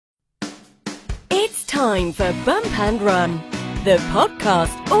It's time for Bump and Run, the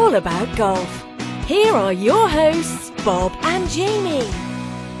podcast all about golf. Here are your hosts, Bob and Jamie.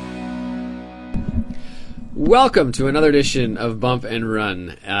 Welcome to another edition of Bump and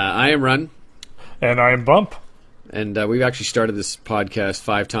Run. I am Run. And I am Bump. And we've actually started this podcast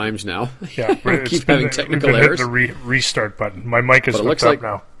 5 times now. Yeah, we keep having technical errors. The restart button. My mic is hooked up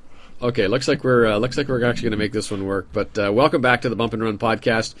now. Okay, looks like we're actually going to make this one work. But welcome back to the Bump and Run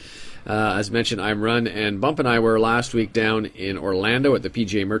podcast. As mentioned, I'm Run, and Bump and I were last week down in Orlando at the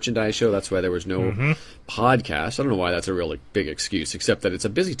PGA Merchandise Show. That's why there was no podcast. I don't know why that's a really big excuse, except that it's a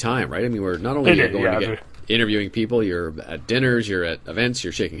busy time, right? I mean, we're not only interviewing people, you're at dinners, you're at events,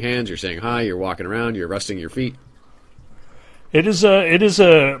 you're shaking hands, you're saying hi, you're walking around, you're resting your feet. It is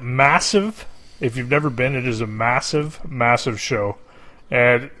a massive, if you've never been, it is a massive show.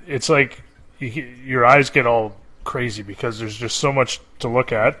 And it's like your eyes get all crazy because there's just so much to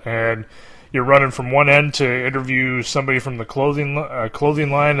look at, and you're running from one end to interview somebody from the clothing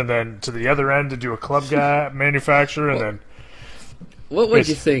line, and then to the other end to do a club guy manufacturer, and then. What do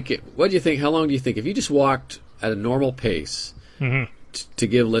you think? What do you think? How long do you think if you just walked at a normal pace to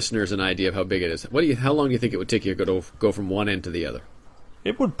give listeners an idea of how big it is? How long do you think it would take you to go from one end to the other?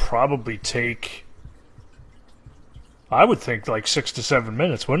 It would probably take, I would think, like 6 to 7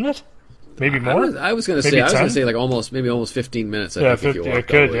 minutes, wouldn't it? Maybe more. I was going to say like almost 15 minutes. I think if you walked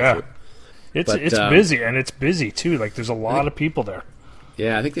could. Yeah, through. It's busy, and it's busy too. Like there's a lot of people there.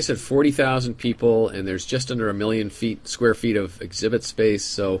 Yeah, I think they said 40,000 people, and there's just under 1 million square feet of exhibit space.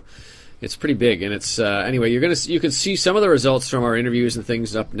 So it's pretty big. And it's anyway. You can see some of the results from our interviews and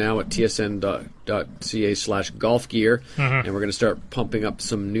things up now at tsn.ca/golfgear, and we're going to start pumping up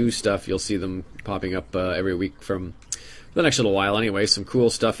some new stuff. You'll see them popping up every week from the next little while. Anyway, some cool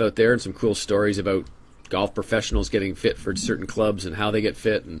stuff out there and some cool stories about golf professionals getting fit for certain clubs and how they get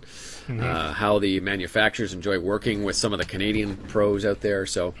fit, and how the manufacturers enjoy working with some of the Canadian pros out there.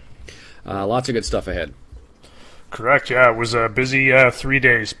 So lots of good stuff ahead. Correct, yeah. It was a busy 3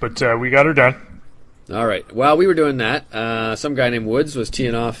 days, but we got her done. All right. While we were doing that, some guy named Woods was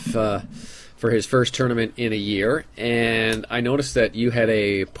teeing off for his first tournament in a year, and I noticed that you had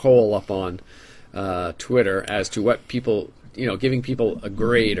a poll up on Twitter as to what people, giving people a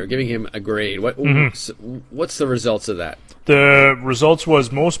grade or giving him a grade. What's the results of that? The results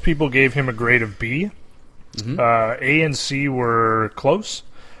was most people gave him a grade of B. A and C were close,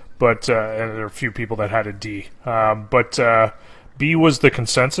 but and there are a few people that had a D. But B was the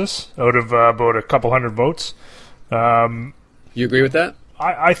consensus out of about a couple hundred votes. You agree with that?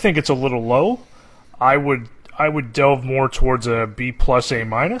 I think it's a little low. I would delve more towards a B plus A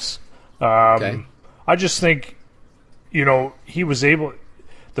minus. Okay. I just think, he was able.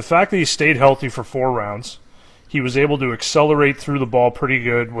 The fact that he stayed healthy for 4 rounds. He was able to accelerate through the ball pretty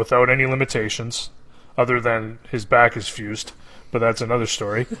good without any limitations, other than his back is fused, but that's another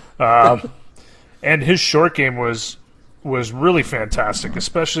story. And his short game was really fantastic,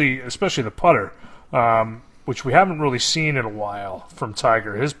 especially the putter, which we haven't really seen in a while from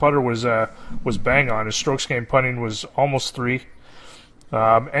Tiger. His putter was bang on. His strokes gained putting was almost 3.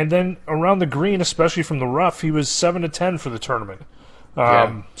 And then around the green, especially from the rough, he was 7 to 10 for the tournament,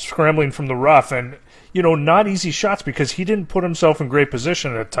 scrambling from the rough, and not easy shots because he didn't put himself in great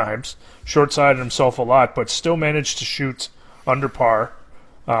position at times, short-sided himself a lot, but still managed to shoot under par,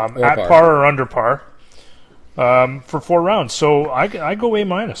 par or under par, for 4 rounds. So I go A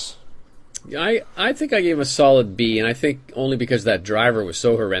minus. I think I gave him a solid B, and I think only because that driver was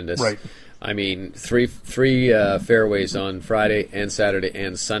so horrendous. Right. I mean, three fairways on Friday and Saturday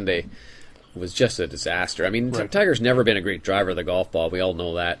and Sunday was just a disaster. I mean, Tiger's never been a great driver of the golf ball. We all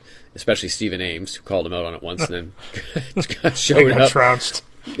know that, especially Stephen Ames, who called him out on it once and then showed up. Trounced.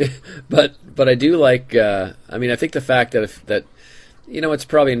 But I do like. I think the fact that it's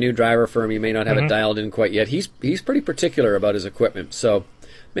probably a new driver for him. He may not have it dialed in quite yet. He's pretty particular about his equipment, so it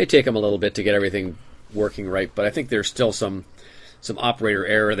may take him a little bit to get everything working right. But I think there's still some operator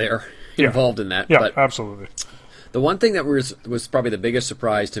error there involved in that. Yeah, but absolutely. The one thing that was probably the biggest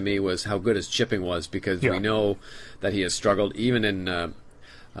surprise to me was how good his chipping was, because we know that he has struggled even in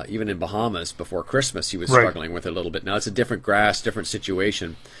Bahamas before Christmas. He was struggling with it a little bit. Now it's a different grass, different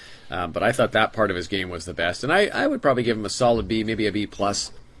situation, but I thought that part of his game was the best, and I would probably give him a solid B, maybe a B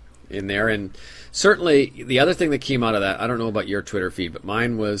plus in there. And certainly the other thing that came out of that, I don't know about your Twitter feed, but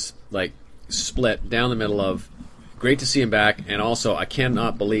mine was like split down the middle of great to see him back, and also I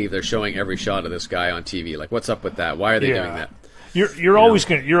cannot believe they're showing every shot of this guy on TV. Like, what's up with that? Why are they doing that? You're always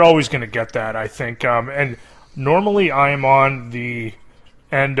gonna get that, I think. And normally I am on the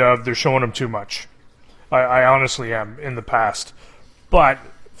end of they're showing him too much. I honestly am in the past, but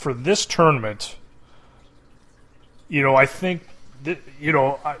for this tournament, I think that,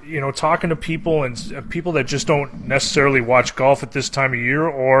 talking to people and people that just don't necessarily watch golf at this time of year,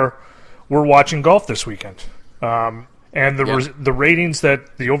 or we're watching golf this weekend, and the ratings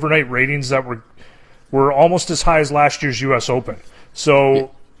the overnight ratings that were almost as high as last year's U.S. Open.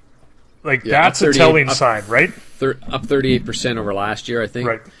 So, that's a telling sign, right? Up 38% over last year, I think.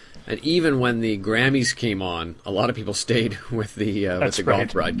 Right. And even when the Grammys came on, a lot of people stayed with the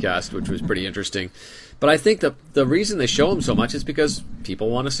golf broadcast, which was pretty interesting. But I think the reason they show them so much is because people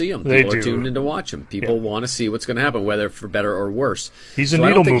want to see them. People are tuned in to watch them. People want to see what's going to happen, whether for better or worse. He's a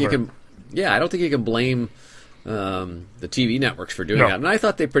needle mover. I don't think you can blame the TV networks for doing that. And I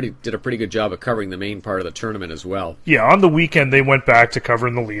thought they did a pretty good job of covering the main part of the tournament as well. Yeah, on the weekend they went back to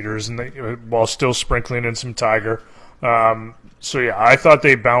covering the leaders, and while still sprinkling in some Tiger. I thought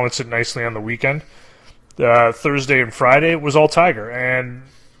they balanced it nicely on the weekend. Thursday and Friday it was all Tiger, and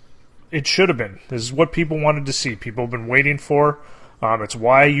it should have been. This is what people wanted to see. People have been waiting for. It's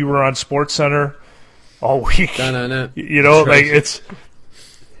why you were on SportsCenter all week. It's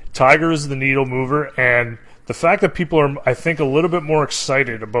Tiger is the needle mover, and the fact that people are, I think, a little bit more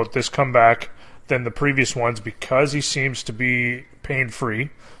excited about this comeback than the previous ones because he seems to be pain-free,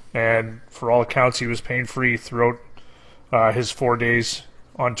 and for all accounts, he was pain-free throughout his 4 days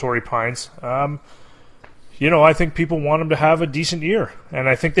on Torrey Pines. I think people want him to have a decent year, and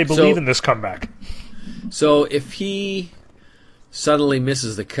I think they believe in this comeback. So if he suddenly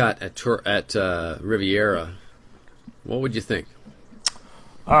misses the cut at Riviera, what would you think?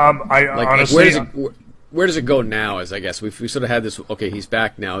 Honestly, where does it go now? As I guess we sort of had this. Okay, he's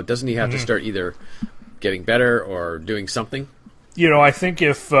back now. Doesn't he have to start either getting better or doing something? I think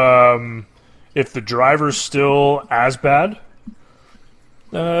if the driver's still as bad,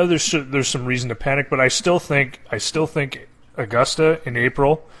 there's some reason to panic. But I still think Augusta in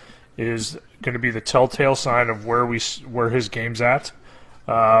April is going to be the telltale sign of where his game's at.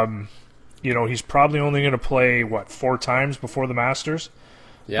 He's probably only going to play 4 times before the Masters.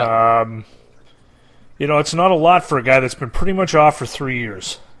 Yeah. It's not a lot for a guy that's been pretty much off for 3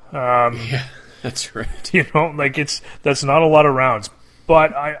 years. Yeah, that's right. That's not a lot of rounds.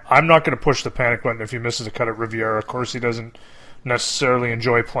 But I'm not going to push the panic button if he misses a cut at Riviera. Of course, he doesn't necessarily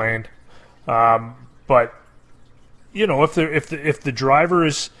enjoy playing. But if the driver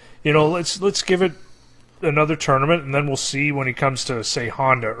is, let's give it another tournament, and then we'll see when he comes to, say,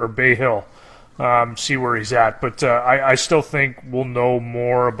 Honda or Bay Hill. See where he's at. But I still think we'll know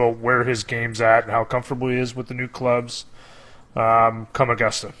more about where his game's at and how comfortable he is with the new clubs come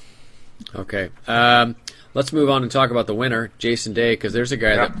Augusta. Okay. Let's move on and talk about the winner, Jason Day, because there's a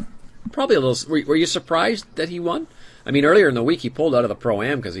guy that probably a little... Were you surprised that he won? I mean, earlier in the week he pulled out of the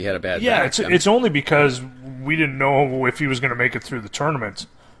Pro-Am because he had a bad back. It's only because we didn't know if he was going to make it through the tournament.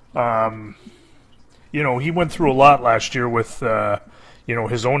 He went through a lot last year with...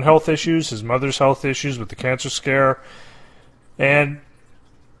 his own health issues, his mother's health issues with the cancer scare. And,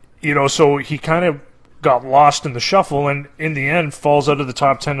 so he kind of got lost in the shuffle and, in the end, falls out of the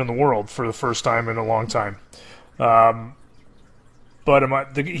top 10 in the world for the first time in a long time.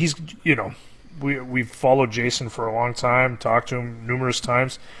 He's, we've followed Jason for a long time, talked to him numerous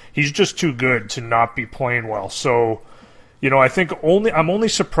times. He's just too good to not be playing well. So, I think I'm only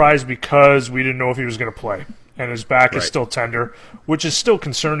surprised because we didn't know if he was going to play. And his back is still tender, which is still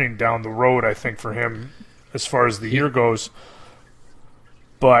concerning down the road, I think, for him as far as the year goes.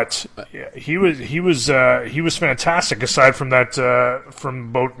 But he was fantastic. Aside from that, from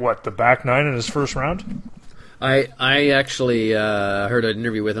about the back 9 in his first round. I actually heard an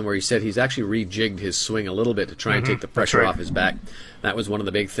interview with him where he said he's actually rejigged his swing a little bit to try and take the pressure off his back. That was one of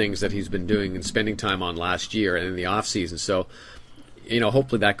the big things that he's been doing and spending time on last year and in the off season. So.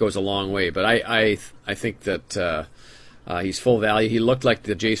 Hopefully that goes a long way. But I think that he's full value. He looked like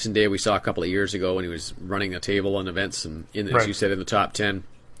the Jason Day we saw a couple of years ago when he was running a table on events and, as you said, in the top 10,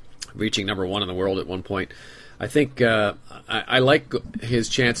 reaching number 1 in the world at one point. I think I like his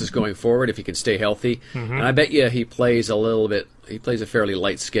chances going forward if he can stay healthy. Mm-hmm. And I bet you he plays a fairly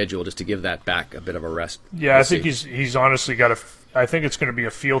light schedule just to give that back a bit of a rest. Yeah, I think he's honestly got I think it's going to be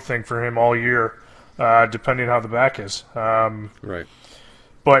a feel thing for him all year. Depending how the back is. Right.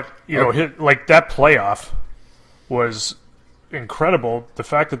 But, that playoff was incredible. The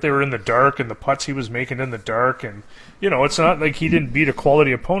fact that they were in the dark and the putts he was making in the dark. And, it's not like he didn't beat a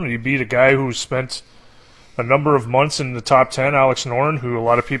quality opponent. He beat a guy who spent a number of months in the top 10, Alex Noren, who a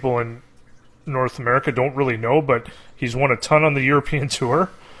lot of people in North America don't really know, but he's won a ton on the European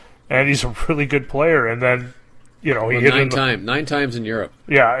Tour, and he's a really good player. And then... he hit 9 times in Europe.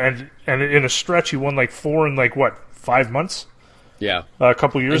 Yeah, and in a stretch, he won 4 in 5 months? Yeah, a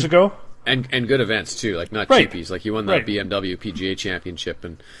couple years ago. and good events too, like not cheapies. Like he won the BMW PGA Championship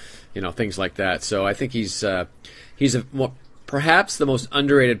and things like that. So I think he's perhaps the most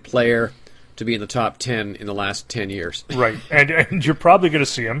underrated player to be in the top 10 in the last 10 years. Right, and you're probably going to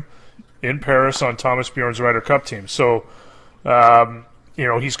see him in Paris on Thomas Bjorn's Ryder Cup team. So,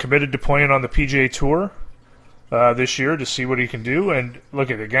 he's committed to playing on the PGA Tour this year to see what he can do. And look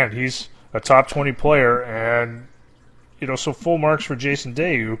at again, he's a top 20 player, and so full marks for Jason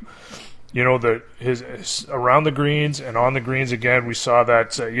Day, who, his around the greens and on the greens again. We saw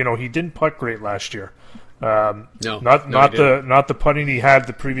that he didn't putt great last year. Not the putting he had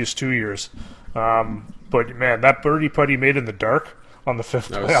the previous 2 years. But man, that birdie putt he made in the dark on the fifth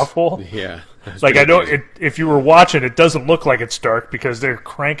playoff hole. Yeah, like I know if you were watching, it doesn't look like it's dark because they're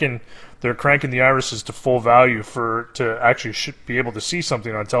cranking the irises to full value to actually be able to see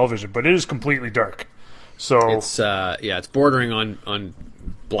something on television, but it is completely dark. So it's bordering on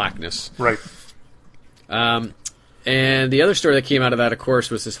blackness. Right. And the other story that came out of that, of course,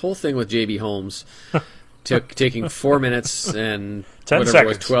 was this whole thing with JB Holmes taking 4 minutes and 10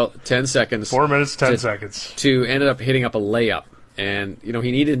 seconds. 10 seconds. 4 minutes, 10 seconds. To ended up hitting up a layup. And, he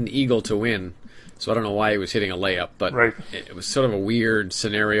needed an eagle to win. So I don't know why he was hitting a layup, but it was sort of a weird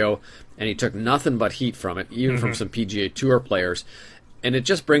scenario. And he took nothing but heat from it, even from some PGA Tour players. And it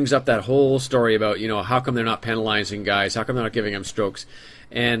just brings up that whole story about, how come they're not penalizing guys? How come they're not giving them strokes?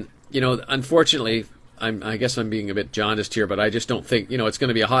 And, unfortunately, I guess I'm being a bit jaundiced here, but I just don't think, it's going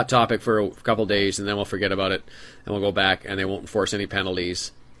to be a hot topic for a couple days, and then we'll forget about it, and we'll go back, and they won't enforce any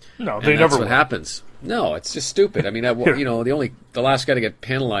penalties. No, and they never. That's what happens. No, it's just stupid. I mean, the last guy to get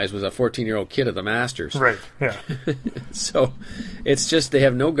penalized was a 14-year-old kid at the Masters. Right. Yeah. So, it's just they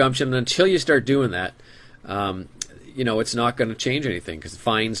have no gumption, and until you start doing that, it's not going to change anything because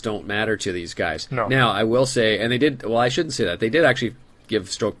fines don't matter to these guys. No. Now, I will say, and they did. Well, I shouldn't say that. They did actually give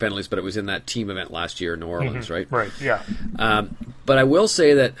stroke penalties, but it was in that team event last year in New Orleans, right? Right, yeah. But I will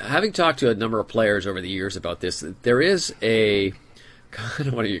say that having talked to a number of players over the years about this, there is a kind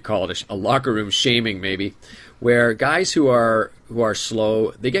of, what do you call it, a locker room shaming maybe, where guys who are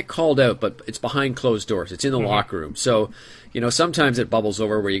slow, they get called out, but it's behind closed doors. It's in the locker room. So, sometimes it bubbles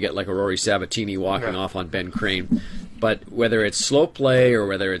over where you get like a Rory Sabatini walking off on Ben Crane. But whether it's slow play or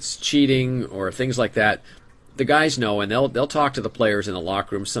whether it's cheating or things like that, the guys know, and they'll talk to the players in the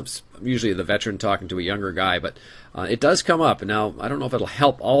locker room. Usually the veteran talking to a younger guy, but it does come up. And now I don't know if it'll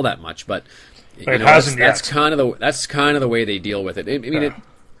help all that much, but that's kind of the way they deal with it.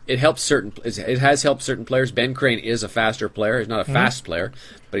 It helps certain. It has helped certain players. Ben Crane is a faster player. He's not a fast player,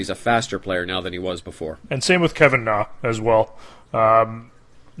 but he's a faster player now than he was before. And same with Kevin Na as well.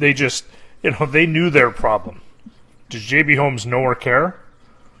 They just they knew their problem. Does JB Holmes know or care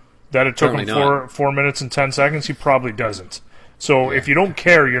that it took him 4 minutes and 10 seconds? He probably doesn't. So if you don't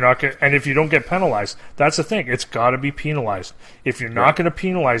care, you're not going. And if you don't get penalized, that's the thing. It's got to be penalized. If you're not going to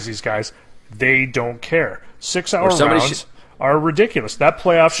penalize these guys, they don't care. 6-hour rounds are ridiculous. That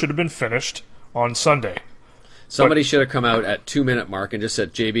playoff should have been finished on Sunday. Somebody should have come out at 2-minute mark and just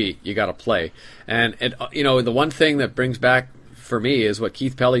said, "JB, you got to play." And the one thing that brings back for me is what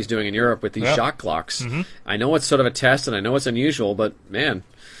Keith Pelly's doing in Europe with these shot clocks. I know it's sort of a test, and I know it's unusual, but man,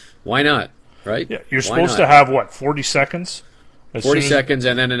 why not? Right? Yeah, you're supposed to have 40 seconds. 40 seconds,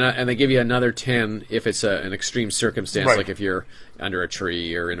 and then and they give you another 10 if it's an extreme circumstance, like if you're under a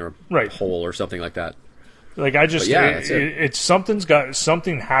tree or in a hole or something like that. Like I just, it's something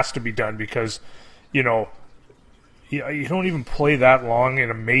has to be done because, you don't even play that long in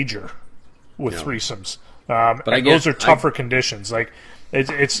a major with threesomes. But those are tougher conditions. Like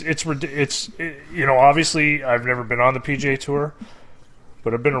it's obviously I've never been on the PGA Tour,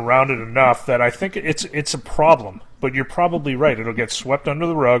 but I've been around it enough that I think it's a problem. But you're probably right. It'll get swept under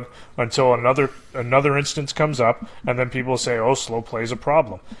the rug until another instance comes up, and then people say, "Oh, slow play is a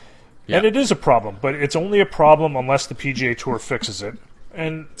problem." Yeah. And it is a problem, but it's only a problem unless the PGA Tour fixes it.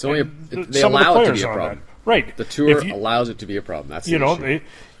 And they allow it to be a problem. Right. The tour allows it to be a problem. That's the issue.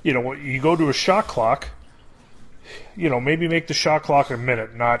 You go to a shot clock. Maybe make the shot clock a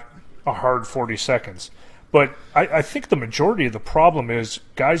minute, not a hard 40 seconds. But I think the majority of the problem is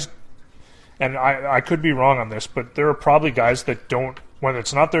guys, and I could be wrong on this, but there are probably guys that don't, when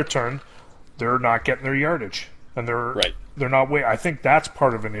it's not their turn, they're not getting their yardage. And they're not I think that's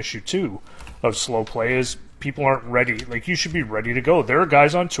part of an issue, too, of slow play is people aren't ready. Like, you should be ready to go. There are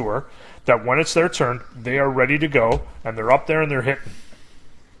guys on tour that when it's their turn, they are ready to go, and they're up there and they're hitting.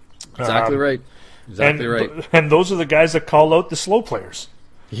 Exactly right. Exactly right. And those are the guys that call out the slow players.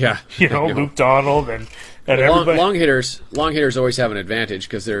 Yeah. Luke Donald and everybody. Long hitters always have an advantage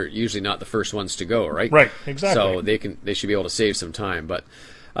because they're usually not the first ones to go, right? Right, exactly. So they should be able to save some time. But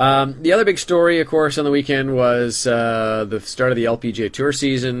The other big story, of course, on the weekend was the start of the LPGA Tour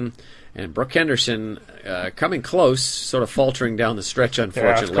season, and Brooke Henderson coming close, sort of faltering down the stretch,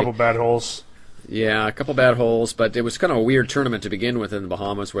 unfortunately. Yeah, a couple bad holes. Yeah, a couple bad holes, but it was kind of a weird tournament to begin with in the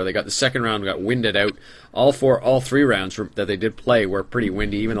Bahamas, where they got the second round got winded out. All 3 rounds that they did play were pretty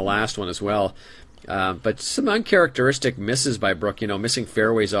windy, even the last one as well. But some uncharacteristic misses by Brooke, missing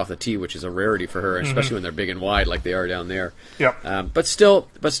fairways off the tee, which is a rarity for her, especially when they're big and wide like they are down there. Yep. But still,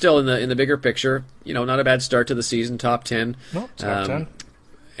 in the bigger picture, not a bad start to the season, top 10. No, top 10.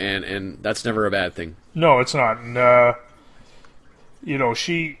 And that's never a bad thing. No, it's not. And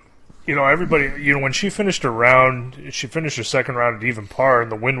everybody, when she finished she finished her second round at even par,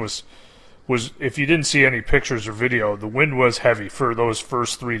 and the wind was if you didn't see any pictures or video, the wind was heavy for those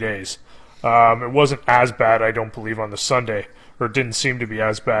first 3 days. It wasn't as bad, I don't believe, on the Sunday, or it didn't seem to be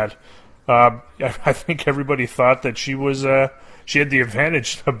as bad. I think everybody thought that she had the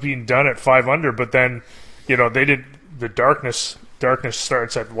advantage of being done at 5 under, but then, they did the darkness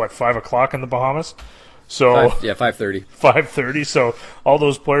starts at 5 o'clock in the Bahamas. So 5:30. 5:30. So all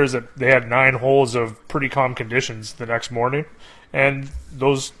those players they had 9 holes of pretty calm conditions the next morning, and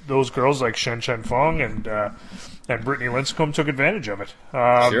those girls like Shen Fong and Brittany Lincecum took advantage of it.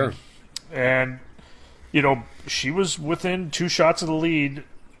 Sure. And, she was within 2 shots of the lead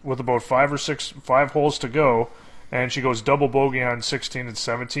with about 5 holes to go, and she goes double bogey on 16 and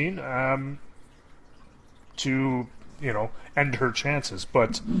 17 to, end her chances.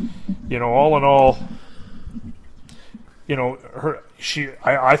 But, all in all,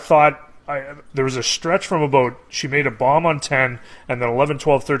 I thought there was a stretch from she made a bomb on 10, and then 11,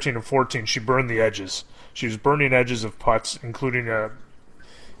 12, 13, and 14, she burned the edges. She was burning edges of putts, including a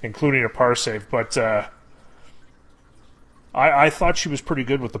par save, but I thought she was pretty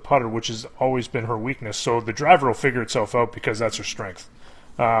good with the putter, which has always been her weakness. So the driver will figure itself out because that's her strength.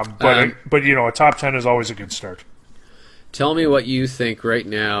 But a top 10 is always a good start. Tell me what you think right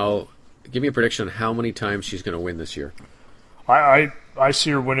now. Give me a prediction on how many times she's going to win this year. I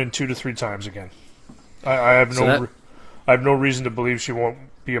see her winning 2 to 3 times again. I have no reason to believe she won't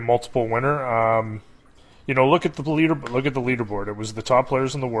be a multiple winner. Look at the leaderboard. It was the top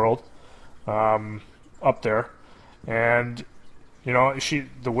players in the world up there, and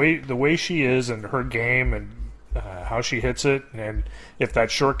the way she is and her game and how she hits it, and if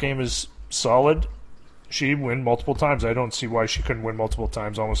that short game is solid, she'd win multiple times. I don't see why she couldn't win multiple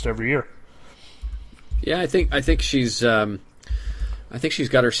times almost every year. Yeah, I think she's got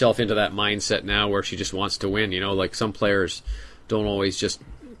herself into that mindset now where she just wants to win. Like some players don't always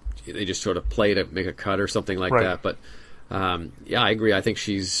they just sort of play to make a cut or something like right. that. But I agree. I think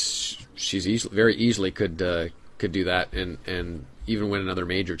she's very easily could do that and even win another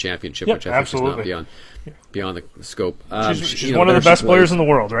major championship, which I think is not beyond the scope. She's one of the best players in the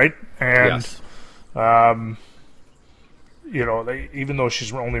world, right? And yes. Even though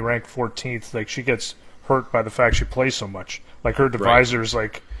she's only ranked 14th, like she gets hurt by the fact she plays so much. Like her divisor's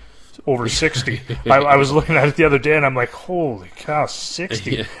like over 60. I was looking at it the other day, and I'm like, holy cow,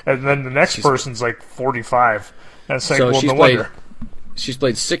 60. Yeah. And then the next person's like 45. And it's like, no wonder. She's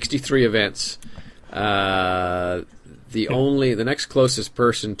played 63 events. The next closest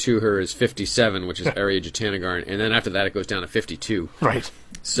person to her is 57, which is Ariya Jutanugarn, and then after that it goes down to 52. Right.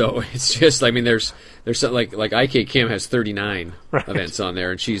 So it's just, there's something like IK Kim has 39 events on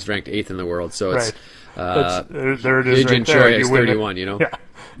there, and she's ranked 8th in the world. So it's there it is. Ijin Choi has 31. Yeah,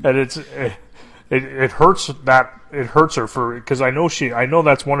 and it hurts her because I know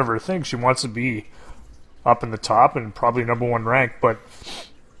that's one of her things. She wants to be up in the top and probably number 1 rank, but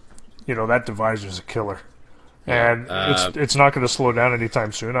that divisor's a killer. And it's not going to slow down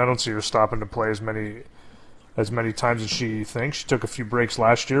anytime soon. I don't see her stopping to play as many times as she thinks. She took a few breaks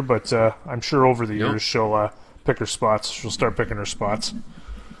last year, but I'm sure over the years she'll pick her spots. She'll start picking her spots.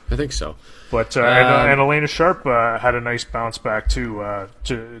 I think so. But and Elena Sharp had a nice bounce back too.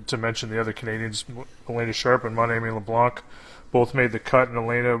 To mention the other Canadians, Elena Sharp and Monami LeBlanc both made the cut, and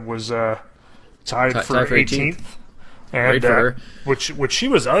Elena was tied for 18th. And great for her. Which she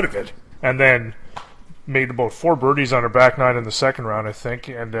was out of it, and then made about 4 birdies on her back 9 in the second round, I think,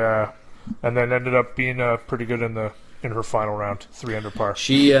 and then ended up being pretty good in her final round, 3 under par.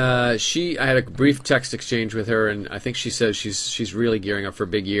 I had a brief text exchange with her, and I think she says she's really gearing up for a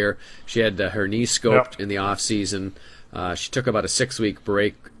big year. She had her knee scoped in the off season. She took about a 6-week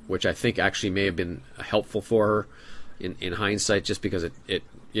break, which I think actually may have been helpful for her in hindsight, just because it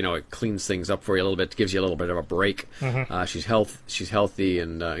cleans things up for you a little bit, gives you a little bit of a break. Mm-hmm. She's healthy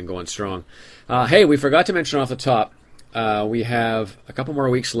and going strong. Hey, we forgot to mention off the top, we have a couple more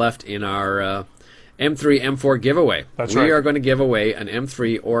weeks left in our M3, M4 giveaway. That's right. We are going to give away an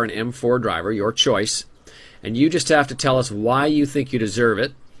M3 or an M4 driver, your choice. And you just have to tell us why you think you deserve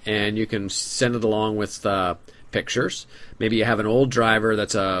it. And you can send it along with pictures. Maybe you have an old driver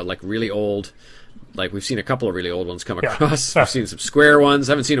that's like really old. Like we've seen a couple of really old ones come across. We've seen some square ones.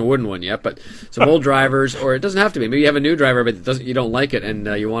 I haven't seen a wooden one yet, but some old drivers. Or it doesn't have to be. Maybe you have a new driver, but you don't like it, and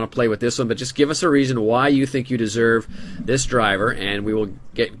you want to play with this one. But just give us a reason why you think you deserve this driver, and we will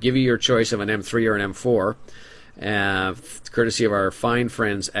give you your choice of an M3 or an M4, courtesy of our fine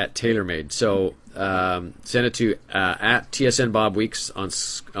friends at TaylorMade. So send it to at TSN Bob Weeks on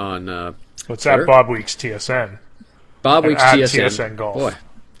what's that? Bob Weeks TSN. Bob Weeks TSN. TSN Golf. Boy.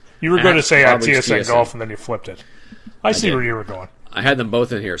 You were going to say at TSN Golf, and then you flipped it. I see where you were going. I had them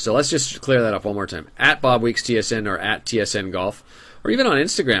both in here, so let's just clear that up one more time. At Bob Weeks TSN or at TSN Golf, or even on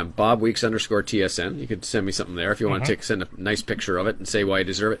Instagram, BobWeeks_TSN. You could send me something there if you want to send a nice picture of it and say why you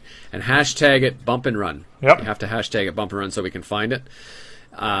deserve it. And hashtag it Bump and Run. Yep. You have to hashtag it Bump and Run so we can find it.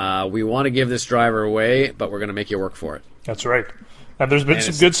 We want to give this driver away, but we're going to make you work for it. That's right. And there's been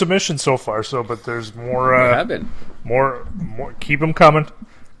some good submissions so far, but there's more. There have been. More. Keep them coming.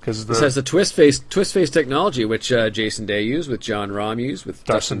 This has the twist face technology, which Jason Day used, with John Rahm used, with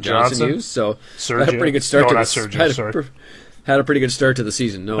Dustin Johnson used. So had a pretty good start had a pretty good start to the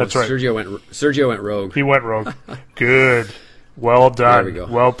season. No, that's right. Sergio went rogue. He went rogue. Good. Well done. There we go.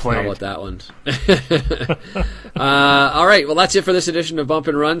 Well played. How about that one? All right. Well, that's it for this edition of Bump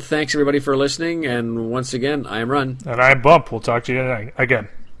and Run. Thanks everybody for listening. And once again, I am Run. And I am Bump. We'll talk to you again.